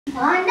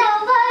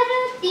भनौहरू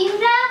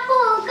तिम्रा पो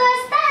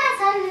कस्ता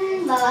छन्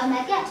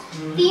भवनमा क्या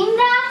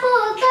तिम्रा पो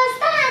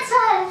कस्ता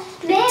छन्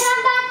मेरा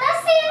बात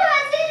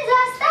शिवजी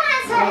जस्ता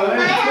छन्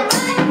माया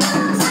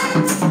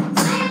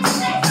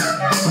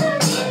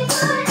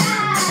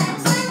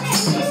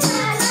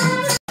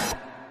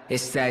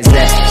It's that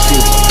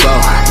super flow,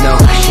 no,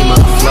 she on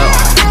the flow.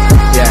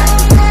 Yeah,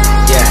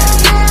 yeah,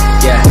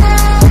 yeah,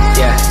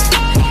 yeah.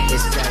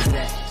 It's that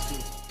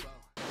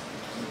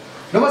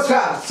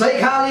नमस्कार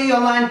सैखाली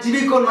अनलाइन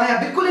टिभी को नयाँ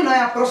बिल्कुलै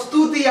नयाँ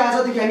प्रस्तुति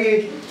आजदेखि हामी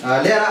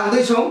लिएर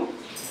आउँदै छौं।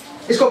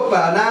 यसको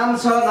नाम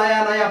छ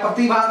नयाँ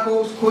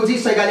प्रतिभाको खोजी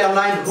सैगाली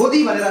अनलाइन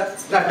रोधी भनेर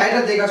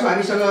टाइटल दिएका छौं।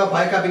 हामीसँग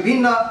भएका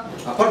विभिन्न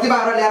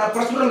प्रतिभाहरू ल्याएर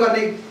प्रस्तुत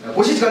गर्ने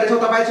कोसिस गर्नेछौं।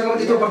 तपाईसँग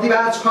पनि त्यो प्रतिभा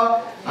छ।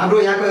 हाम्रो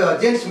यहाँको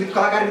जेन्ट्स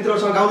कलाकार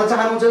मित्रहरूसँग गाउन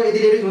चाहनुहुन्छ यदि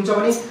लेडिज हुन्छ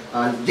भने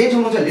जेन्ट्स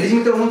हुनुहुन्छ लेडिज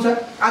मित्र हुनुहुन्छ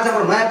आज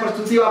हाम्रो नयाँ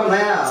प्रस्तुति हो। अब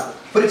नयाँ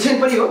परीक्षण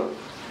पनि हो।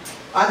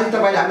 आज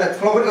तपाईले हामीलाई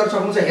फलोअप गर्न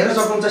सक्नुहुन्छ हेर्न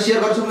सक्नुहुन्छ शेयर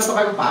गर्न सक्नुहुन्छ।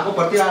 तपाईको भएको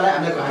प्रतिभालाई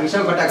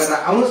हामीसँग गट्टा गरेर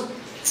आउनुहोस्।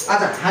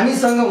 आज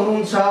हामीसँग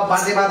हुनुहुन्छ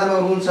वाद्यवादनमा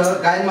हुनुहुन्छ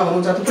गायनमा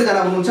हुनुहुन्छ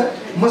थुप्रैजना हुनुहुन्छ।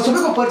 म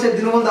सबैको परिचय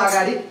दिनुभन्दा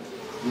अगाडि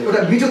एउटा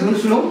मिठो धुन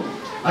सुनौँ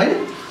हैन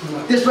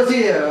त्यसपछि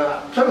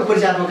सबैको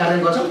परिचयात्मक कार्य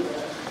गर्छौँ।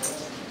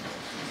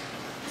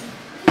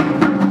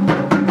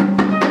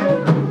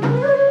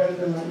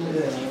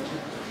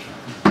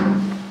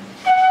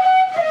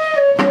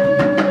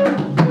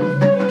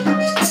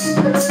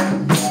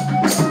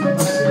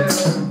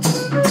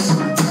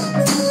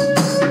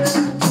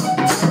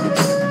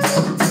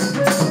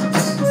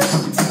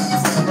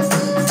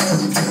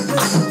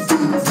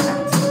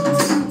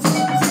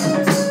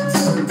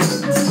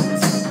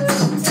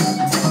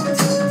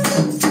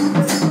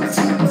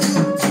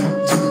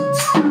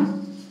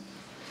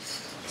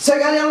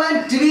 सैगाली अनलाइन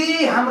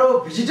टिभी हाम्रो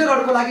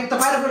भिजिटरहरुको लागि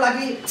तपाईहरुको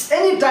लागि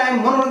एनी टाइम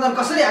मनोरञ्जन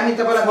कसरी हामी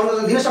तपाईलाई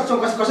मनोरञ्जन दिन सक्छौं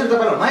कसरी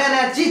तपाईलाई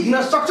नयाँ चीज दिन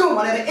सक्छौं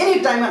भनेर एनी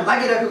टाइममा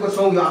लागिरहेको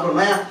छौं। यो हाम्रो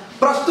नयाँ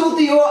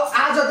प्रस्तुति हो।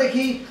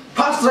 आजदेखि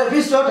फर्स्ट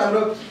एपिसोड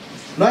हाम्रो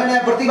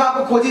नयाँ प्रतिभाको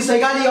खोजी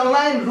सैगाली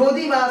अनलाइन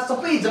रोधीमा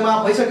सबै जम्मा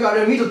भइसक्यो।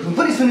 अहिले मिठो धुन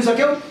पनि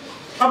सुनिसक्यौ।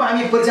 अब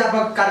हामी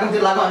परिचयात्मक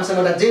कार्यक्रमतिर लागौँ। हामीसँग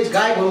एउटा जेन्ट्स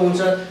गायक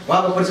हुनुहुन्छ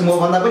उहाँको परिचय म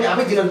भन्दा पनि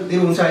आफै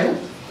दिनुहुन्छ हैन।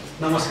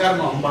 नमस्कार म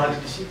अम्बाहरी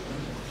ऋषि।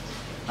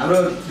 हाम्रो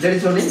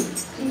लेडिज हुने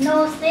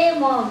नमस्ते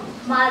म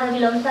माधवी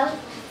लम्ता।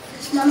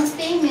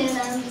 नमस्ते मेरो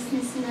नाम विष्णु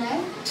सुनार।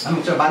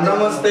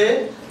 नमस्ते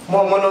म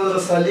मनोज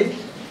रसाली।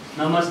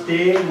 नमस्ते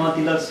म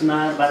तिलक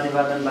सुनार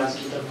वाद्यवादन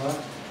वासितर्फ।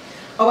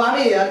 अब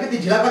हामी अलिकति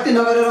झिलाकत्ती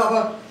नगरेर अब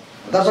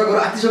दर्शकहरू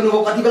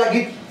आतिसक्नुभयो। कति बेला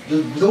गीत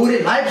दौरे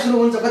लाइभ सुरु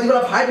हुन्छ कति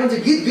बेला फाइट हुन्छ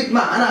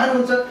गीतमा हानाहान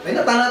हुन्छ हैन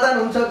तानातान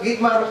हुन्छ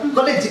गीतमा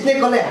कसले जित्ने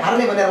कसले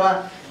हार्ने भनेर उहाँ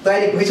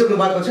तयारी भइसक्नु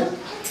भएको छ।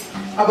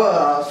 अब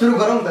सुरु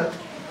गरौँ त।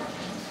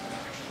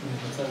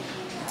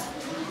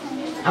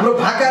 हाम्रो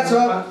भाका छ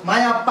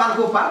माया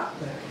पालको पात।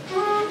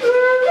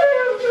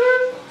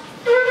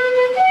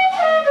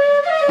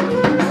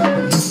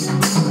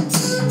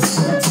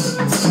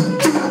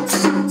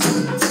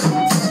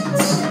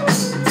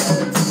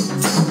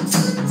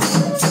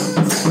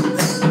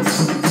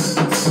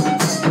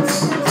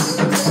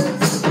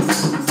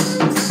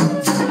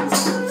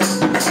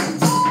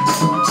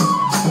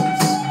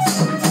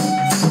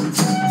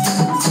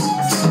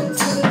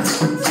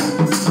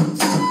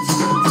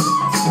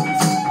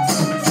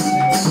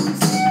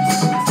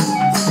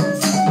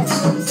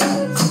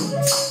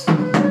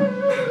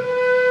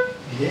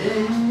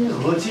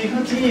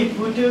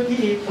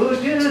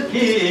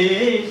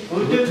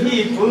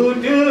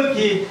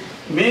 फुटुकी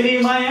मेरी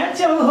माया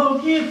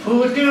चौकी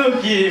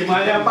फुटुकी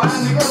माया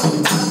पानको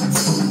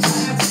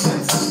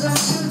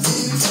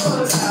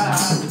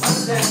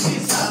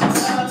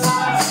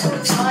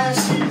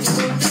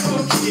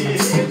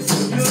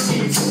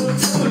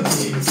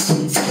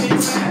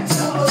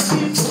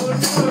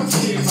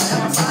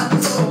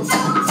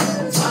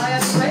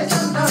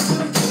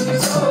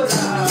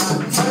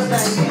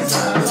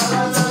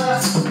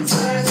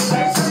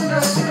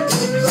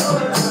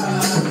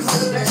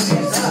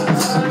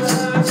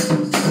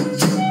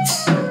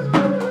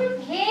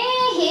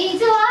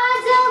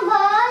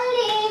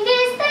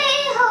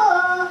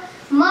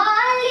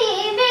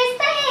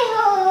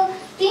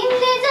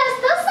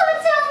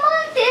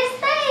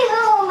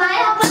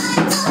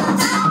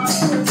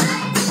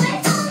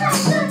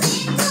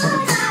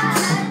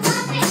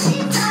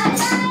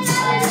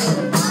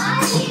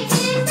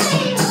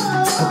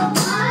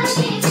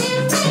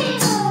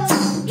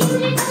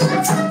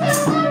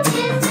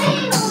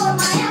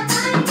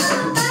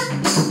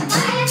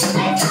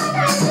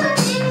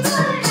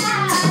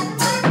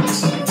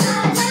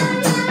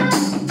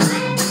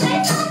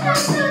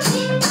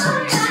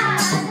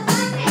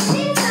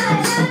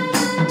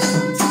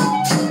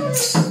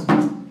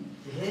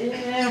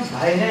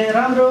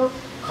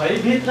खै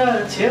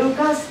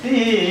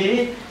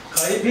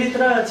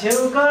भित्र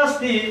छेउ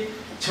कस्ती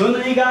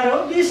छुनै गाह्रो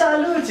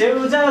विषालु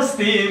छेउ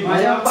जस्ती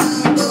माया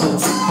पानको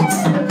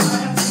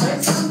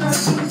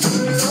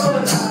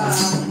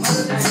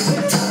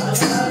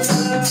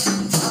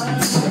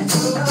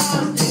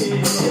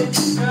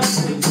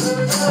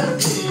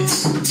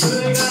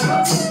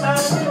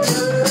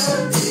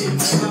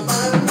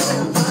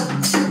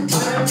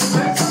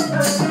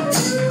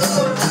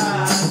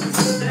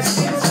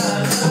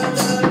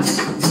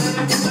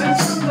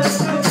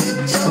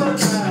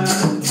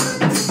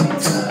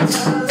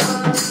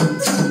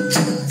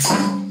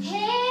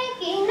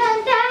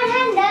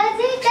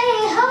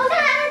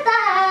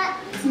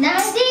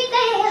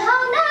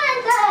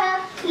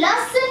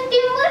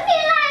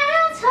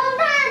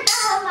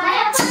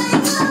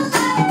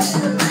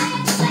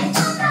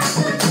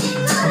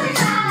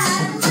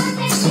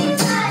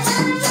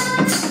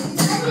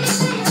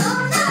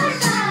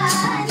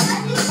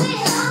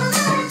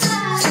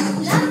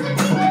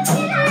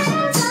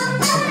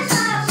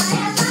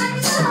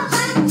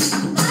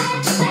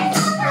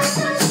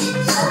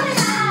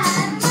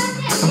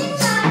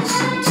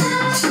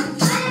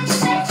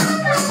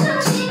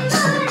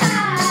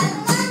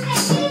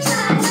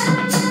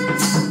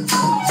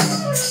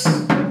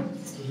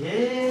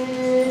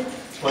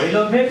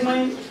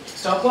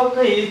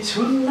चपकै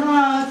छुन्न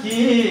कि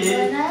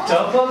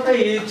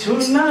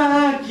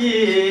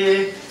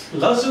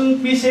लसुन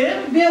पिसे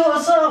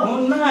बेहोस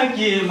हुन्न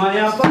कि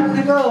माया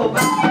पानको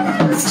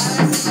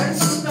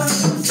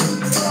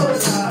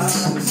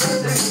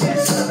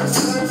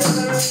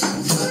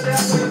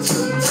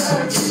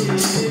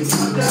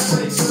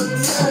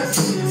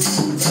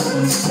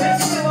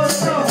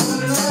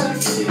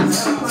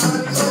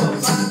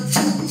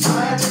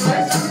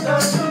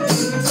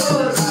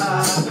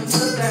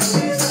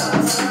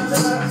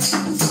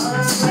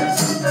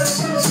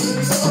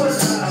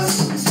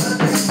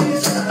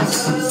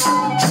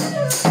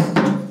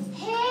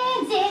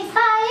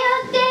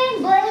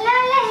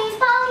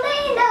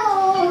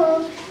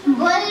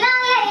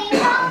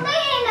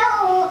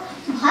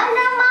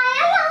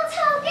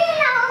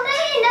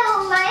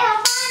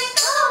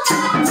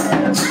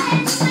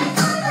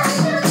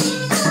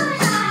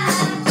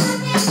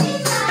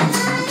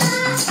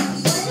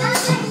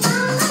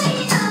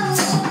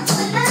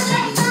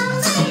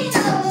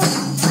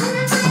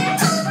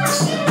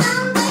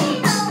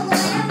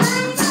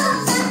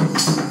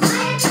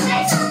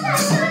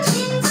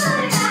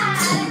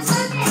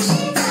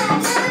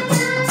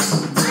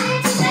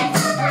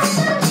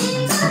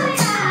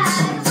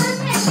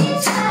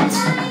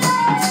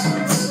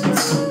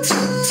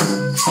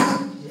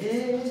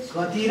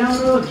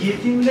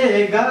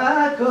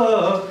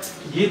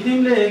गीत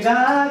तिमीले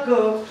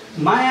गाएको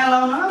माया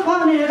लाउन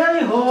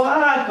भनेरै हो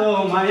आएको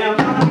माया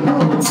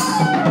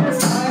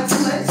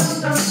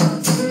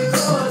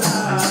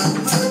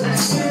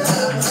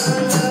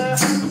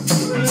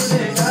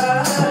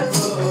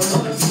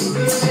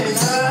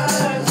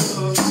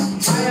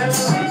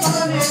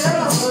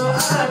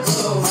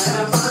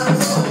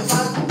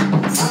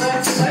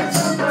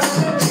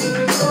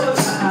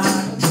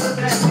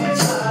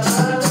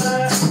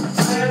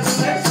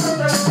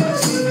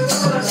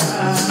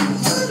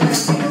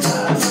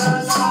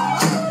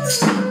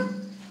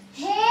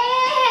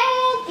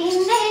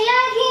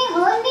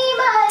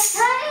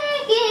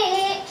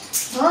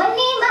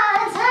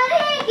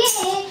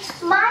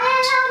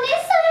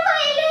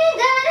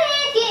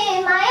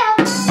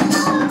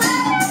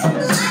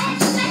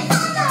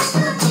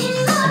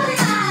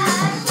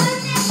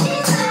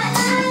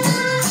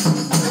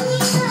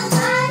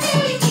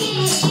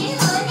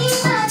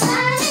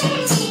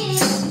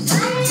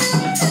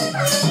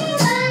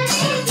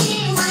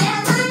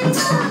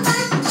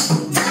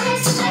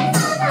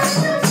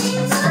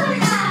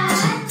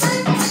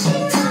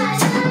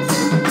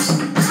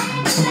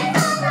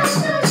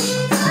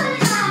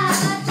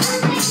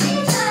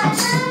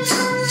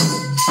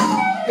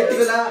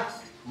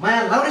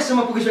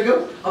पुगिसक्यो।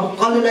 अब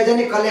कसले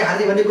जाने कसले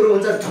हार्ने भन्ने कुरो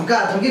हुन्छ, धम्का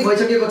धम्की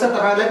भइसकेको छ।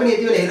 तपाईहरुलाई पनि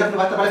यति बेला हेरिराख्नु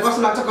भएको तपाईलाई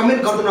कस्तो लाग्छ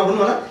कमेन्ट गर्दै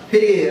नभन्नु होला।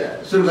 फेरि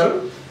सुरु गरौँ।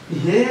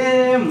 हे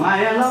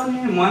माया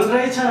लाउने मन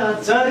रहेछ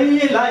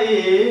चरीलाई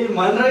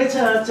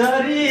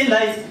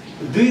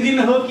 2 दिन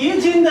हो कि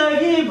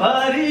जिन्दगी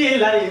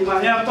भरिलाई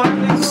माया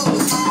पर्नेको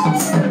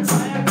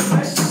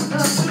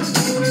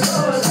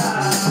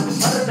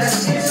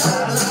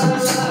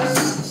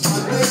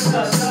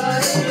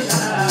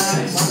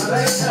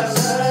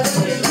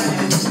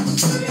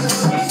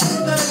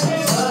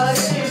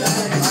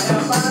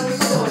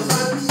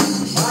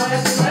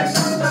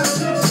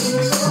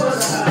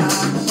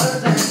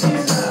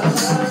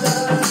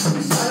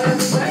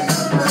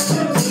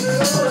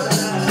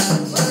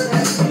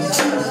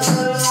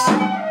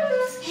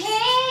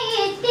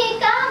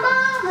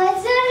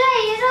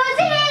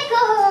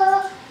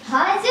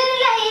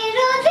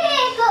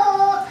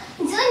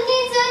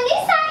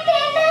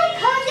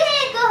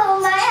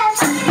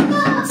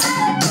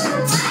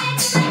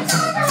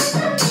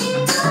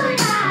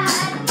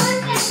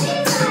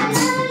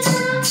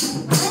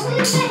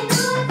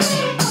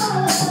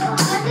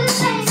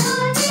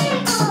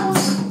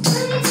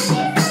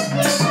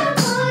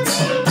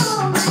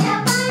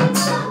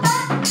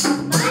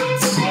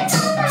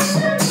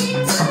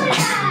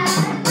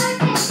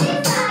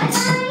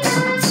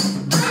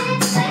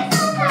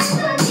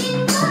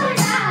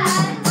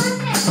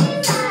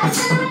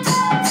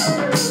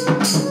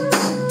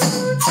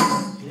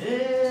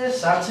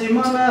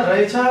मन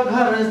रहेछ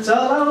घर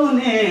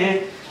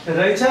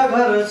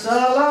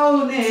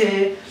चलाउने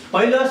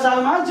पहिलो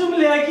सालमा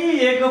जुम्ल्या कि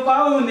एक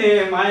पाउने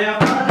माया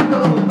पार्को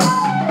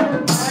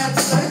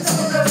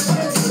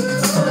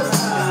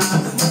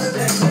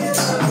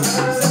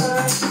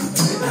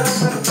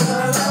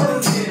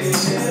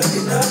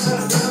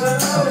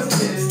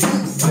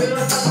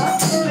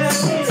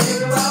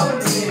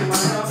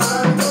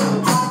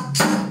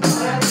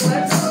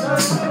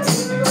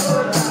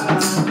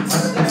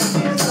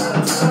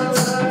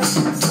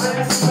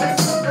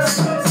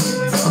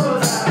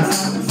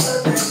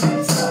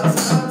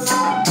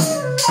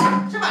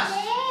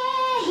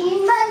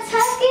हिम्मत छ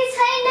कि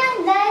छैन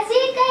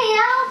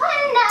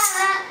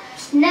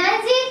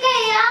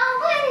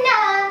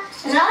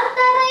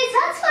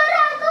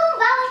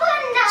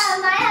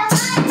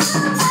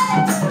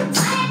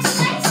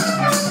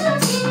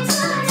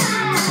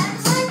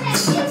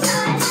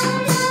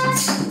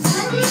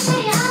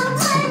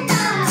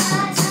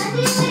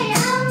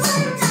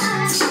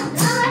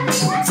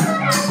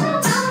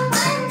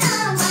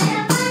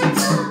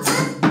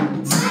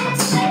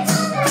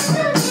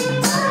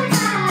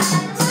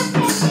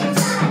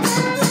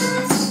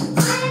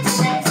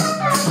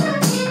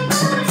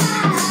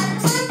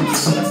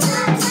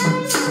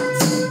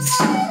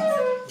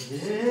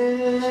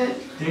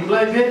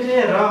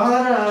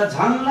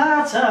झन्ला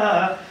छ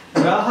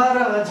रहर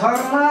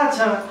झन्ला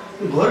छ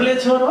घोरले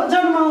छोरो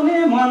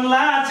जन्माउने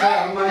मनला छ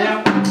माया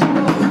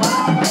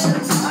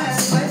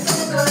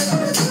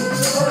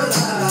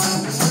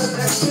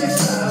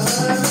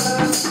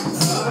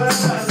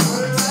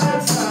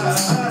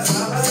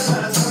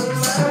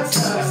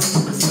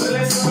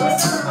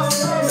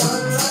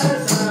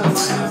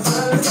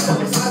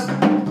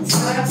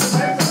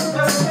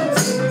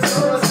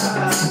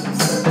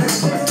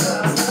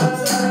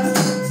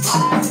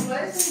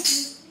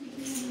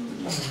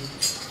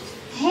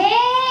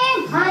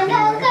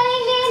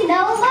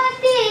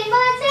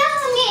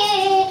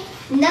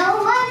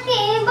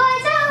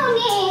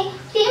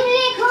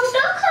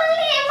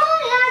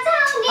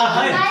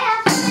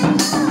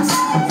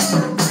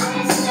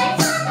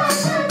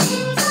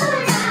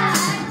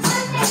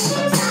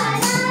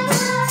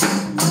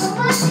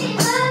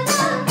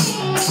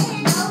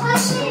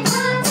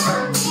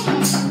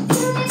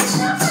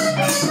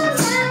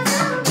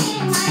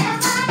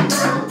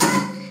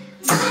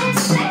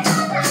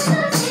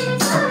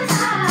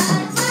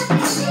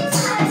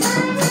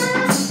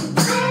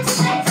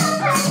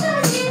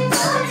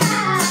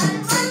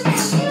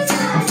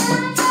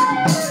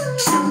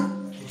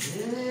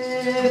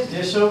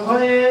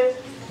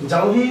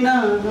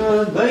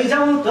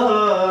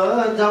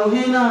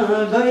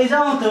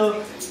गइजाउँ त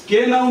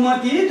के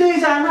नौमती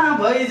दुईजना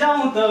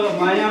भइजाउँ त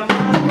माया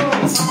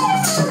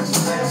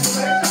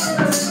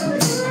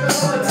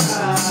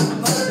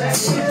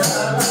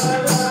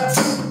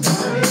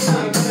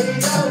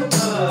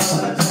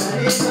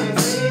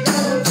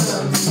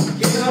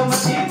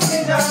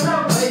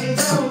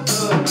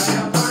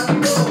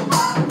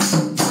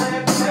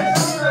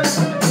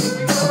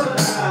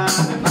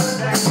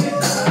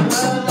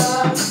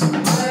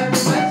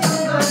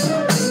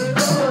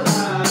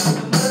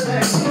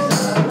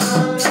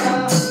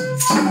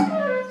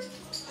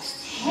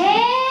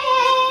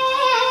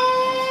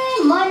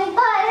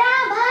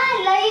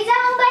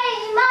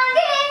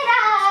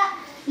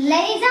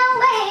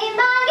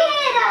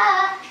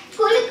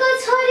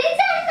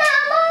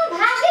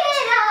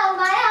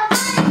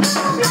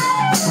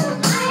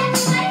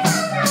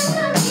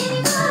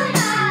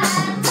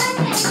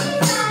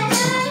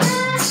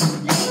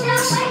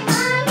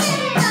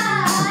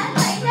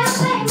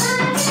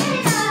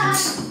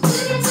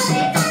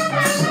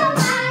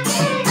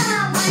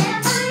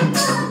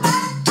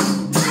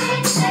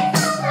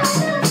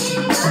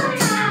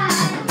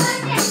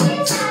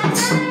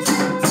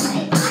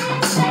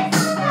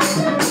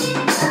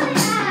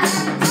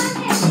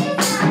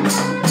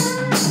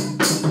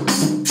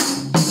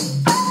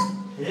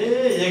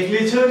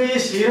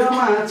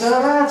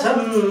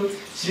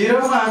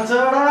शिरमा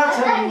चढा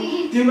छन्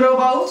तिम्रो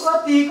बाउ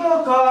कतिको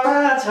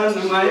कडा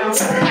छन् माया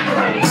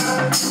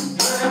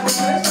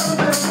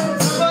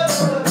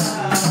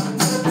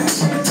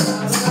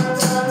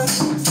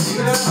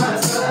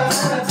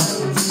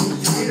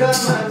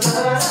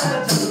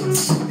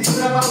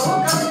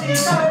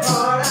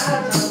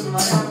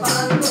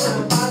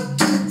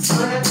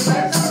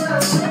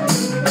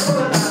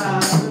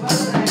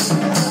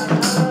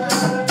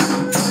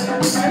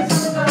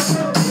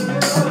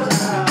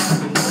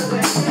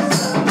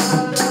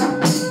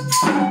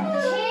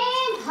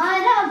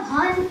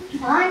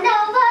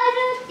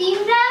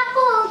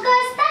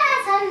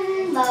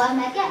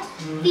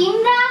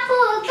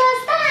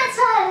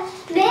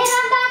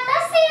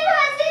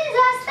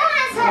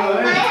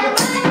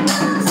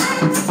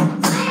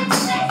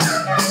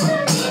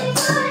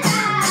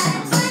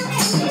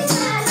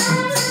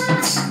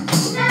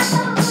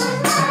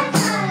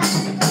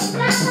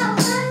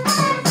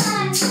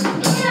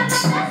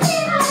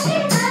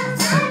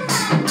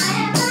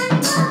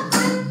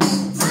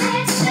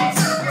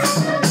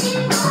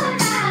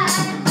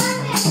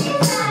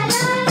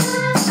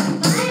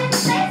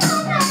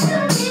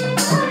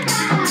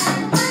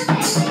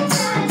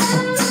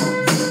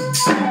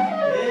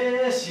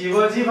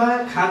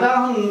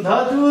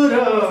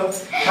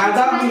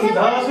खाँदा हुन्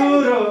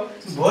धतुरो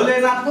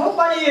भोलेनाथको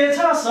पाइएछ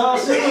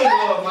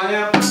ससुरो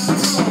माया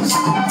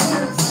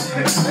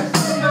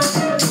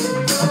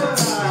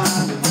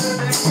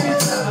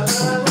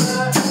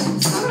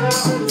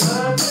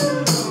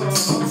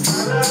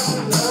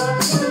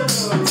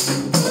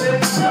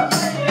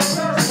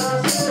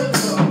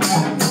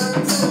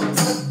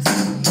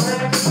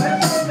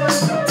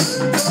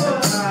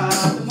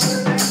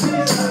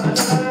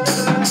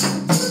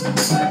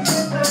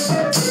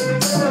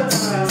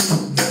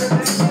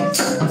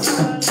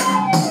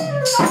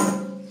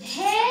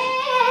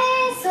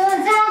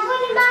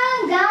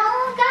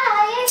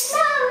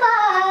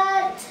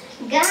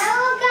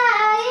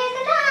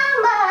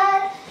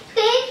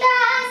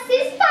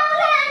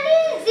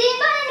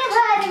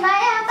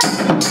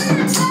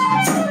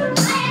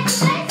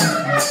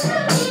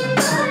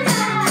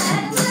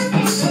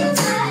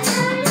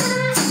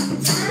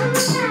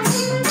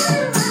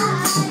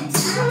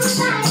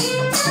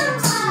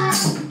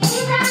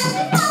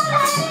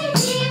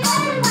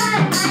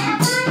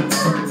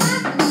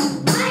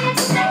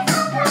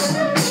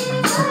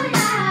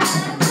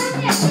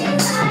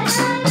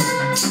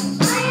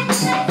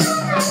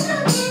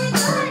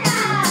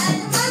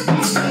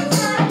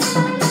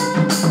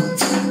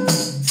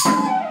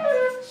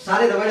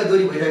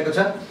लेखेको छ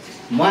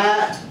माया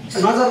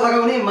नजर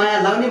लगाउने माया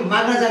लाउने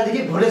माग्न जान्थ्यो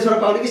कि भोले छोरा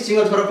पाउने कि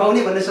सिङ्गल छोरा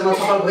पाउने भन्नेसम्म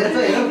सफल भइरहेछ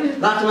हेरौँ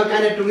लास्टमा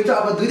कहाँनिर टुङ्गिन्छ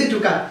अब 2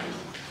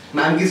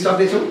 टुक्कामा हामी गीत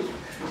सक्दैछौँ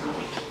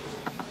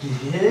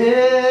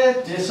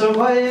त्यसो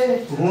भए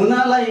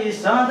हुनलाई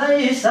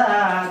सधैँ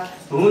साथ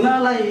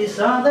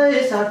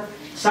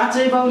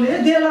साँच्चै बाउले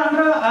देला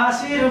र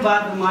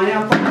आशीर्वाद माया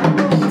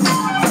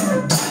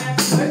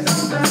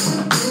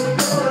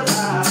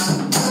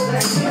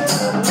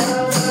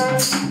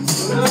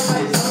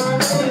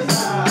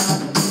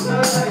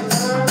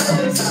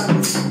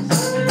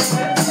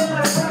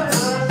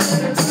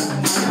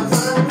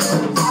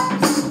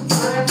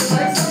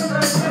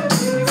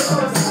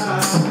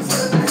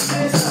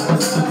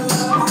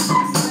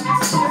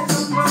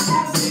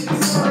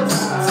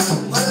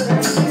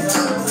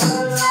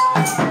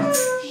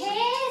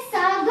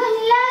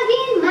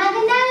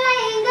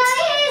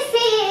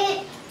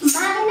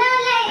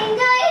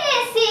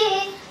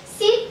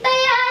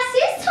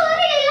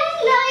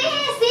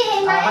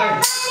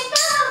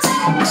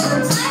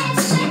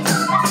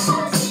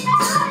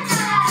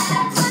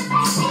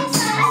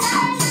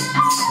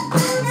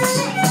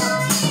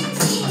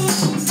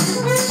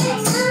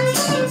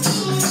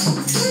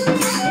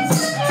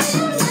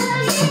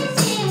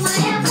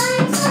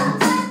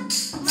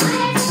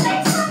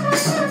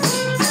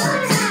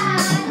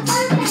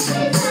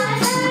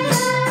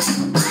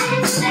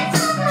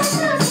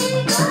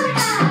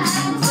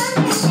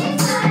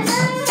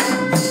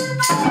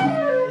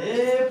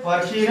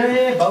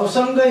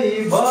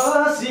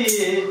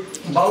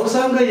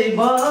बाउसँगै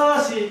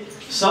बसी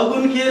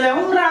सगुन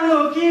खेल्याउ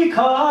राङ्गो कि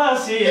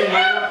खसी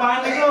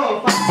पानीको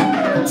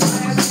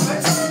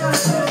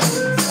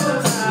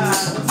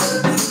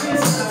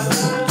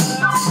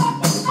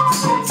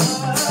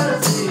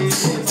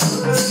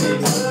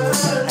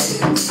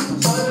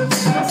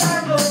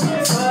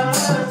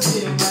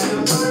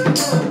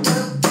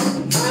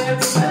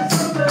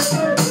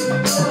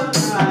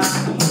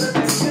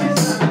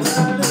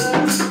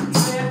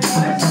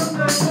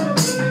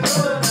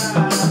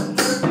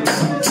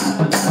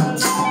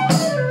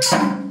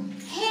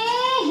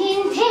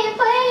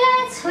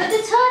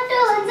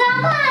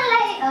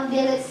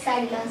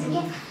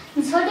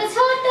छोटो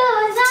छोटो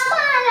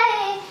जमालाई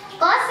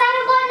कसर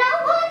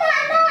बनाऊ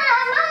नाना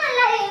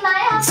मलाई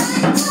माया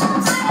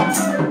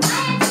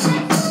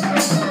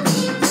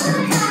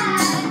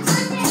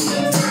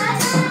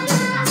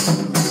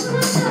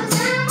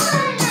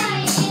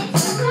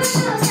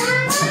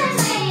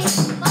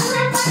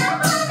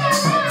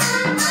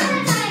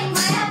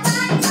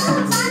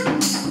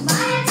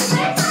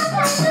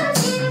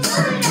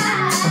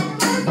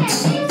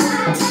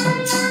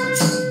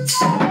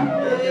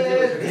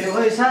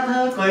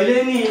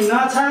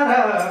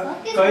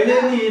कहिले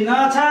नि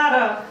नछाड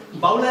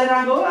बाउलाई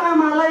राङ्गो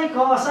आमालाई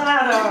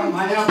कसार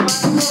माया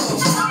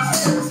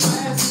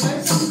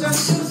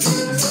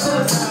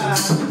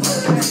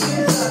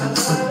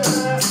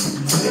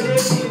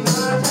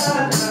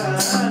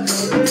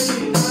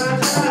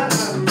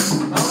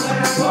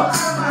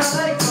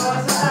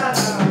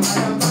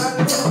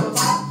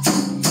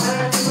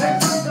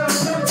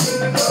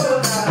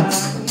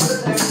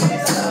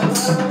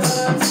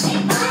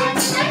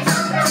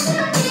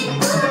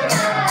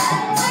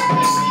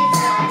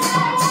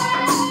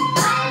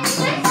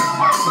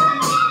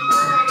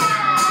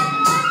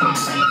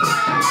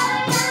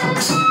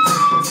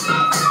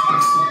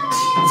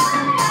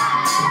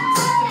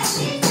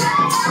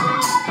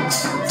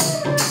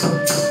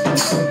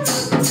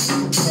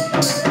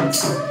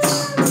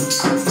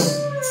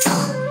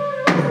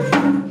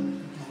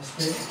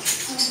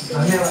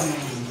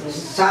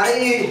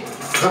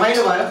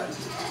रमाइलो भयो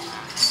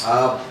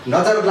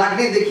नजर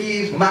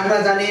लाग्नेदेखि माग्न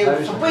जाने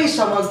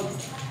सबैसम्म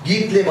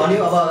गीतले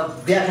भन्यो अब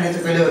बिहा खाने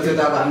चाहिँ कहिले हो त्यो त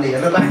अब हामीले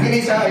हेर्न बाँकी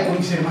नै छ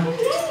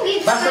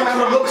वास्तवमा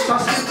हाम्रो लोक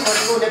संस्कृति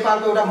भनेको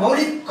नेपालको एउटा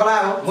मौलिक कला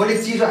हो मौलिक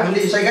चिज हो हामीले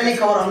सैद्धान्तिक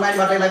खबर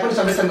अनलाइनबाट यसलाई पनि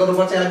संरक्षण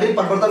गर्नुपर्छ यसलाई पनि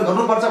परिवर्तन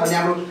गर्नुपर्छ भन्ने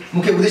हाम्रो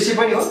मुख्य उद्देश्य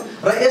पनि हो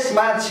र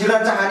यसमा छिर्न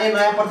चाहने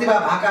नयाँ प्रतिभा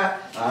भएका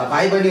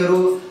भाइ बहिनीहरू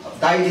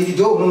दाइ दिदी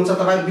जो हुनुहुन्छ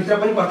तपाईँभित्र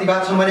पनि प्रतिभा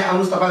छन् भने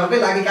आउनुहोस् तपाईँहरूकै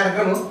लागि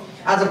कार्यक्रम हो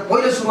आज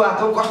पहिलो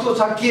सुरुवात हो कस्तो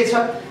छ के छ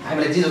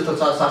हामीलाई जे जस्तो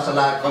छ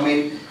सरसल्लाह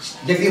कमेन्ट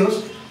लेखिदिनुहोस्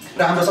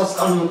र हाम्रो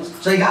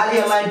सैघाली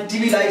अनलाइन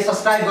टिभीलाई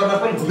सब्सक्राइब गर्न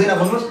पनि भुल्दैन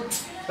भन्नुहोस्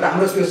र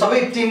हाम्रो सबै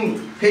टिम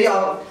फेरि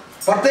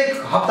प्रत्येक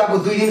हप्ताको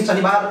 2 दिन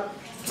शनिबार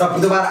र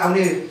बुधबार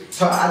आउने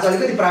छ आज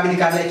अलिकति प्राविधिक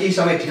कार्यलाई केही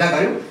समय ढिला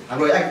गऱ्यौँ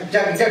हाम्रो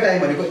एक्ज्याक्ट टाइम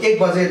भनेको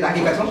 1 बजे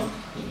राखेका छौँ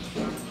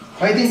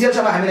 35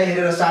 जेलसम्म हामीलाई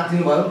हेरेर साथ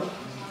दिनुभयो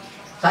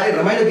साह्रै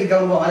रमाइलो गीत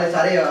गाउनुभयो उहाँले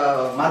साह्रै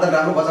मादल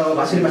राम्रो बजाउनु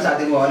बाँसुरीमा साथ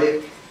दिनुभयो उहाँले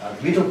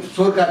मिठो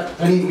स्वरका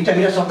ध्वनि मिठा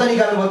मिठा शब्द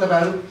निकाल्नुभयो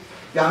तपाईँहरू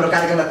यो हाम्रो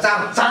कार्यक्रमलाई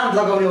चाँद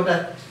लगाउने एउटा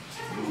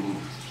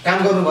काम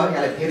गर्नुभयो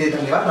यहाँलाई धेरै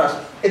धन्यवाद र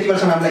यति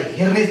बेलासम्म हामीलाई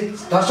हेर्ने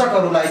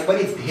दर्शकहरूलाई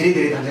पनि धेरै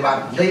धेरै धन्यवाद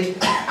भन्दै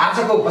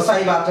आजको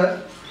बसाइबाट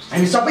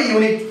हामी सबै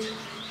युनिट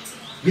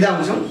बिदा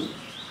हुन्छौँ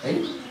है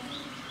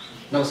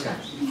नमस्कार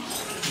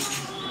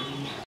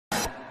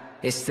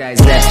It's that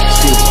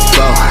Super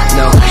Bowl,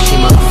 no, she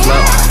my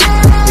flow.